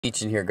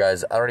Teaching here,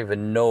 guys. I don't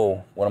even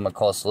know what I'm gonna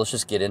call it, so let's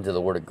just get into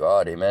the Word of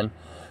God. Amen.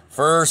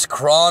 First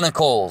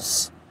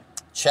Chronicles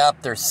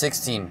chapter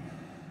 16,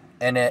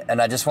 and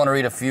I just want to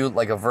read a few,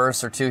 like a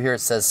verse or two here. It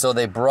says, so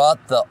they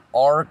brought the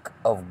ark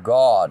of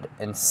God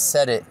and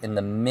set it in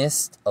the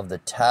midst of the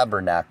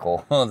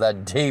tabernacle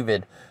that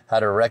David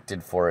had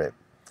erected for it,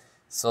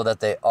 so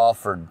that they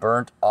offered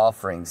burnt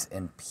offerings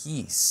and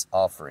peace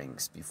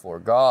offerings before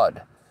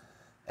God.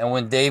 And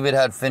when David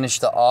had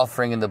finished the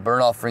offering and the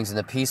burnt offerings and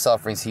the peace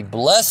offerings, he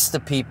blessed the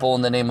people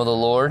in the name of the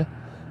Lord.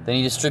 Then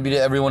he distributed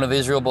to every one of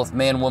Israel, both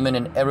man, woman,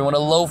 and everyone a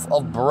loaf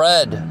of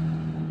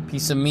bread,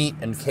 piece of meat,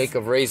 and cake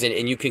of raisin.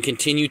 And you can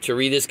continue to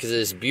read this because it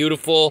is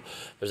beautiful.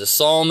 There's a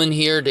psalm in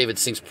here. David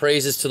sings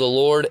praises to the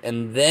Lord.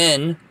 And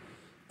then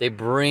they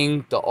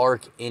bring the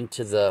ark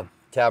into the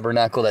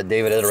tabernacle that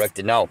David had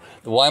erected. Now,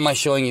 why am I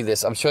showing you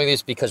this? I'm showing you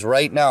this because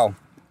right now,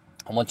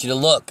 I want you to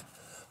look.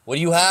 What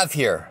do you have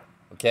here?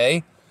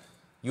 Okay?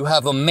 You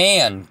have a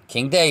man,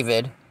 King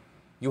David.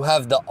 You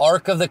have the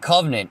Ark of the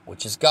Covenant,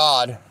 which is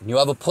God. And you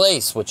have a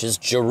place, which is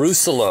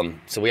Jerusalem.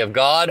 So we have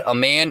God, a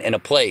man, and a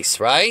place,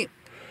 right?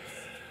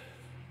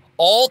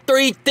 All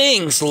three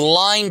things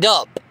lined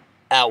up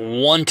at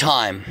one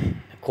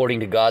time,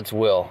 according to God's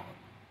will.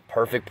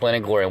 Perfect plan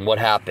and glory. And what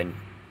happened?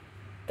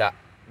 The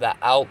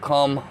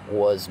outcome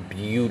was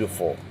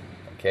beautiful.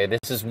 Okay,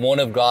 this is one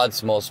of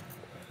God's most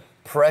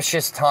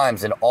precious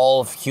times in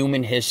all of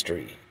human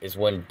history, is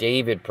when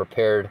David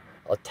prepared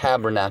a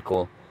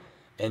tabernacle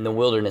in the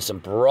wilderness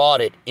and brought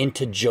it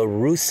into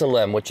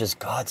Jerusalem, which is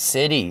God's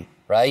city,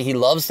 right? He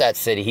loves that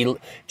city.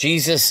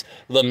 Jesus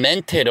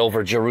lamented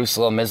over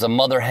Jerusalem as a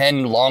mother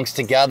hen longs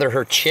to gather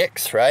her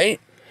chicks, right?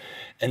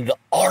 And the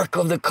Ark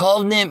of the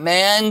Covenant,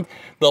 man,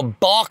 the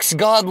box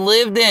God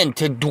lived in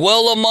to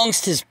dwell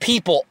amongst his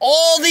people.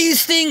 All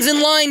these things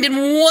aligned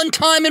in one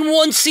time, in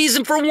one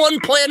season, for one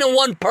plan and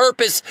one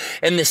purpose.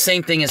 And the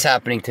same thing is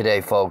happening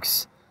today,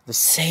 folks. The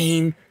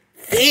same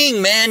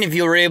thing, man, if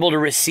you were able to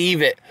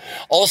receive it.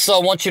 Also, I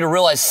want you to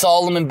realize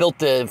Solomon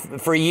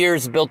for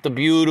years built the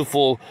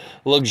beautiful,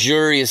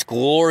 luxurious,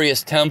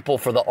 glorious temple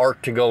for the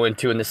ark to go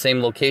into in the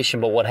same location.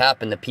 But what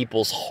happened? The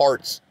people's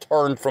hearts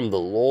turned from the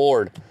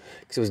Lord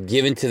because it was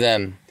given to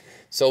them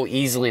so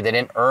easily. They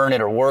didn't earn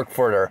it or work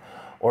for it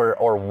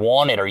or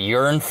want it or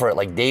yearn for it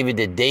like David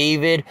did.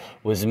 David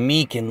was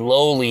meek and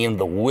lowly in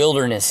the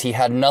wilderness. He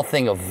had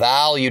nothing of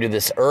value to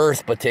this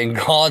earth, but in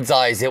God's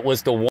eyes, it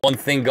was the one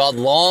thing God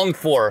longed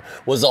for,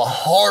 was a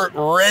heart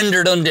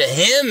rendered unto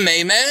him.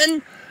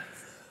 Amen.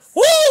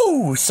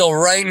 Woo! So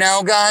right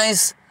now,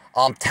 guys,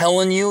 I'm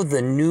telling you,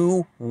 the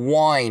new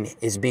wine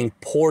is being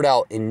poured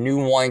out in new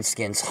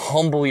wineskins.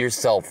 Humble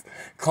yourself.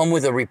 Come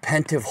with a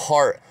repentant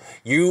heart.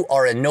 You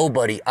are a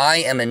nobody. I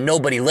am a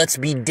nobody. Let's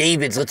be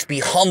Davids. Let's be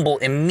humble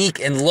and meek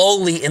and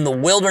lowly in the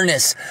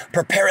wilderness.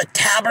 Prepare a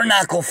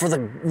tabernacle for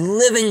the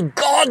living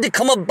God to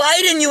come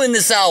abide in you in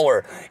this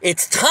hour.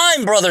 It's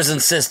time, brothers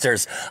and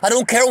sisters. I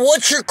don't care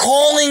what your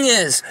calling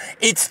is.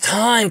 It's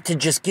time to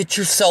just get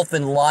yourself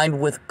in line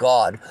with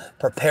God.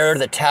 Prepare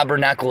the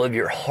tabernacle of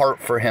your heart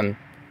for him,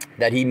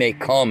 that he may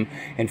come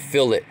and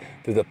fill it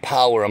through the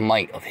power and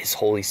might of his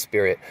Holy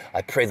Spirit.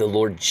 I pray the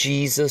Lord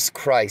Jesus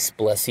Christ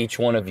bless each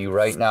one of you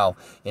right now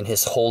in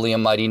his holy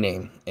and mighty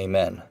name.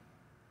 Amen.